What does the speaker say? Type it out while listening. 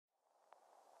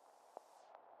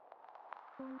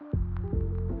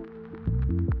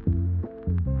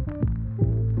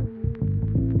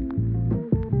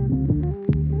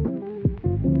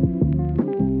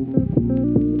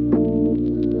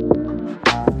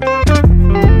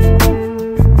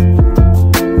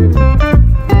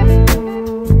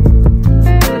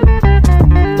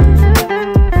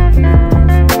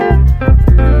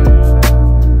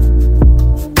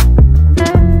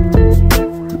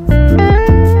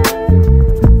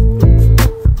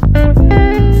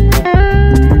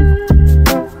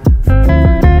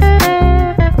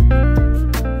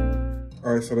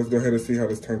So let's go ahead and see how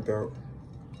this turned out.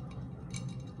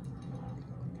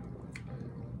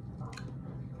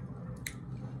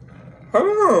 Hold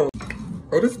on.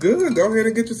 Oh, this good. Go ahead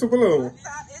and get you some balloon.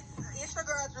 It's your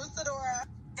girl, Drew Sedora.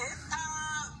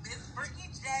 It's Brittany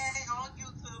J on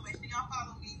YouTube. Make sure y'all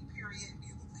follow me, period.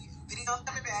 Videos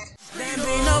coming back. There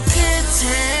be no pity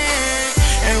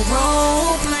and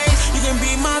role play. You can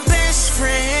be my best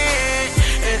friend.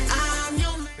 And I'm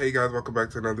your... Hey guys, welcome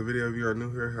back to another video. If you are new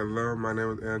here, hello, my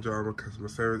name is Andrew. I'm a customer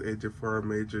service agent for a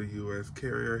major U.S.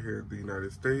 carrier here in the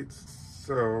United States.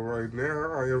 So right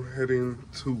now I am heading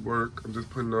to work. I'm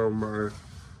just putting on my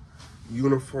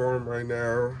uniform right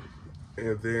now,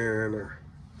 and then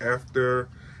after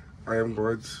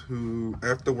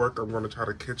work I'm going to try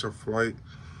to catch a flight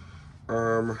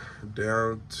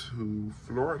down to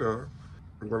Florida.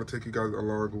 I'm going to take you guys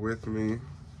along with me.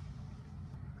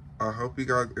 I hope you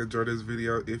guys enjoy this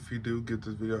video. If you do, give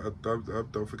this video a thumbs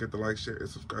up. Don't forget to like, share, and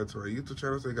subscribe to our YouTube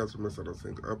channel so you guys don't miss out on a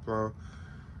single upload.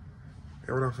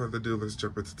 And without further ado, let's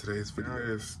jump into today's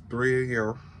video. It's 3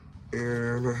 a.m.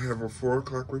 and I have a 4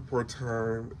 o'clock report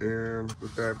time. And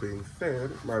with that being said,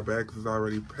 my bags is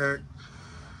already packed.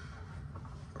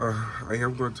 I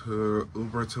am going to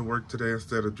Uber to work today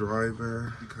instead of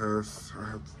driving because I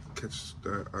have to catch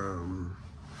the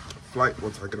flight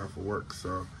once I get off of work.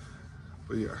 So.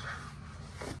 But yeah,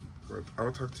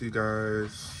 I'll talk to you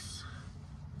guys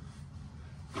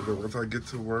either once I get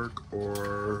to work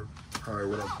or probably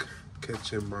when I'm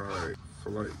catching my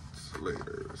flights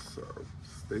later. So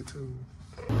stay tuned.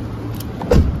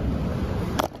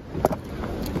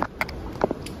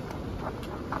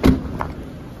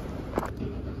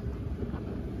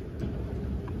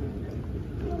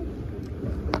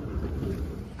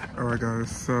 Alright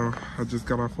guys, so I just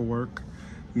got off of work.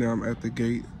 Now I'm at the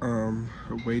gate,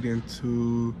 waiting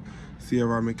to see if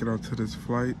I make it onto this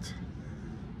flight.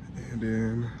 And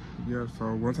then, yeah,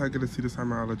 so once I get to see this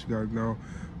time, I'll let you guys know.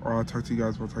 Or I'll talk to you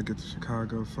guys once I get to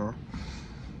Chicago. So,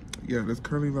 yeah, it's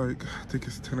currently like, I think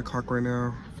it's 10 o'clock right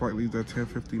now. Flight leaves at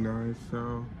 10:59,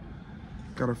 so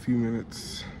got a few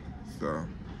minutes. So,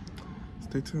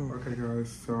 stay tuned. Okay,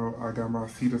 guys, so I got my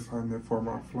seat assignment for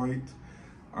my flight.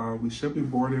 We should be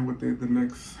boarding within the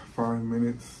next 5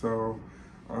 minutes, so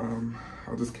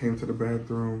I just came to the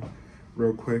bathroom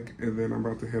real quick, and then I'm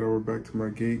about to head over back to my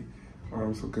gate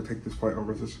so I can take this flight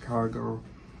over to Chicago.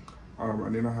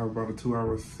 And then I have about a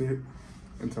 2-hour sit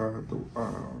until I have to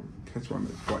catch my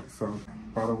next flight. So,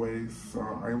 by the way, so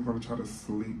I am going to try to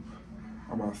sleep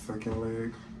on my second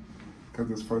leg because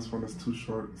this first one is too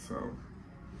short. So,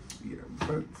 yeah,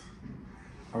 but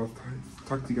I'll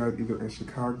talk to you guys either in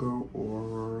Chicago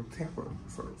or Tampa.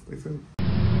 So, stay tuned.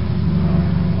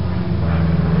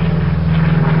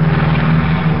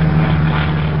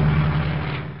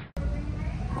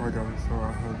 Alright guys, so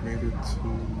I have made it to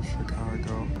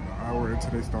Chicago. An hour into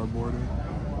they start boarding.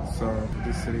 So I'm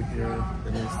just sitting here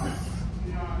in this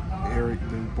area,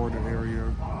 the boarding area.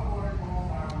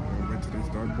 Until they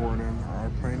start boarding.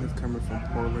 Our plane is coming from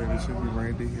Portland. It should be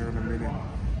landing here in a minute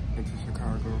into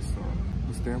Chicago. So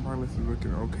the standby list is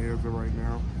looking okay as of right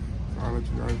now. So I'll let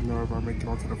you guys know if I make it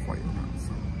onto the flight or not.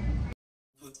 So.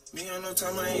 Me on no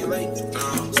time, I ain't late.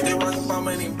 Still rockin' bomb,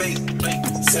 I ain't bait.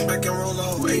 Sit back and roll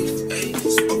all eight.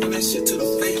 Smoking that shit to the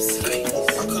face.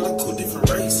 I call it cool, different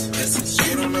race.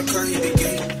 Shit on the car, hit the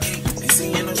gate. Ain't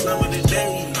seeing no time of the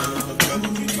day.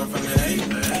 Trouble, you come from the A.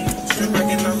 Straight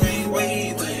back and off, ain't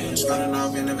wait. Starting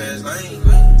off in the fast lane.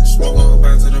 Smoke all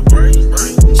back to the brain.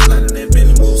 Sliding that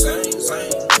Benny move, same.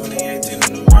 2018, the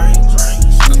new range.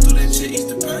 Let's do that shit, ease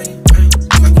the pain.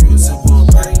 Like you a simple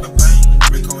pain.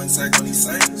 Rico inside when he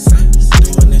sing.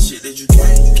 Doing that shit that you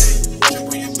can't.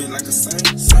 Jump on your bitch like a saint.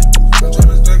 I'm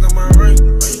tryna stack on my ring.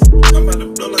 I'm about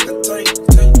to blow like a tank.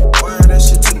 Wire that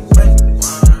shit to the bank.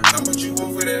 How much you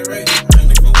want for that rate?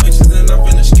 94 inches and I'm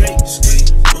finna skate.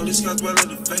 Roll this scotch well in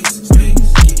the face.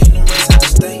 Getting the rest at the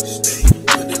stage.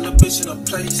 Put that little bitch in a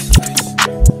place.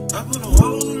 I put them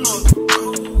hoes in order.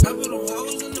 I put them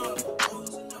hoes in order.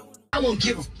 I won't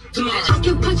give a tomorrow. I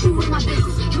can punch you with my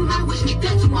business. You might wish me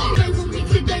dead tomorrow. They won't be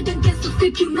today, then guess the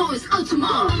flip, you know it's out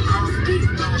tomorrow. I speak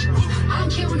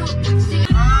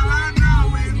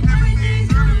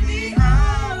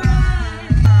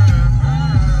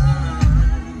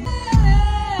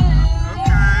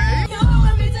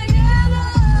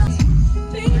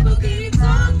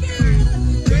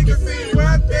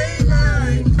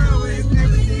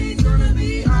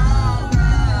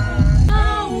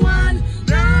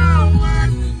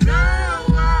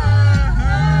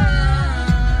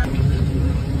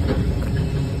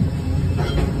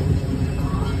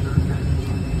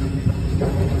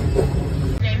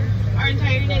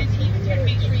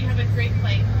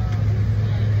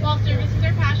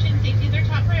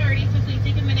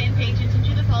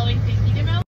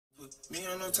Me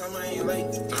on no time, I ain't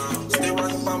late. Still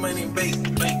rockin' bomb, I ain't bait.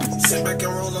 Sit back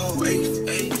and roll a whole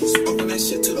eight. Smoking that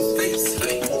shit to the face.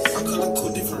 I color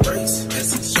cool, different race.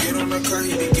 Get on the car,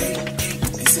 hit the gate.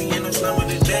 Ain't seeing no slum of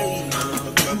the day.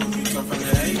 Trouble, we come from the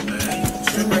A.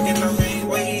 Strip back and off, ain't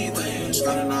wait.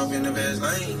 Starting off in the fast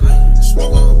lane.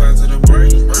 Smoke all back to the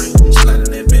brain.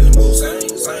 Sliding that Bentley move,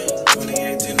 same.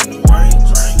 2018, a new range.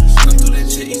 Look through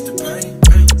that shit, eat the pain.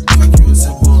 Fuck you a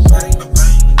simple pain.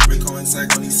 Rico and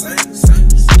Sack on these saints.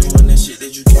 Doing that shit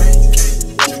that you can't.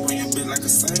 Drip on your bitch like a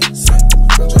saint.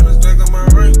 I'm tryna stack on my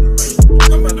ring.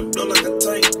 I'm about to blow like a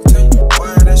tank.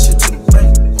 Wire that shit to the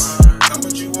bank. How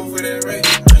much you want for that rate?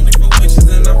 94 inches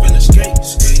and I'm in the skate.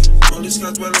 Roll this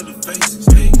scotch well in the face.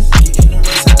 Getting the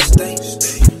rest at the stage.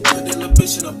 Put that little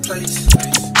bitch in a place.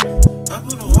 I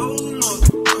put them hoes in up.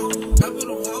 I put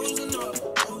them hoes in up.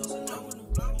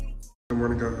 Good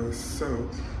morning, guys. So,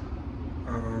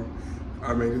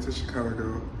 I made it to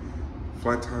Chicago.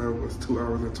 Flight time was 2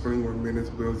 hours and 21 minutes,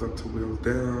 wheels up to wheels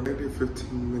down. I did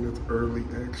 15 minutes early,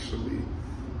 actually.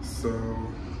 So,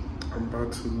 I'm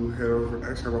about to head over.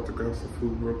 Actually, I'm about to grab some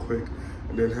food real quick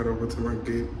and then head over to my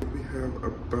gate. We have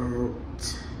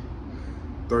about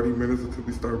 30 minutes until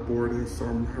we start boarding, so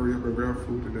I'm gonna hurry up and grab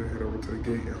food and then head over to the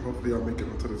gate, and hopefully I'll make it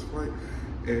onto this flight.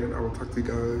 And I will talk to you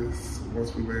guys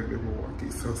once we land in Milwaukee,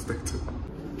 so stay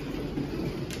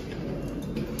tuned.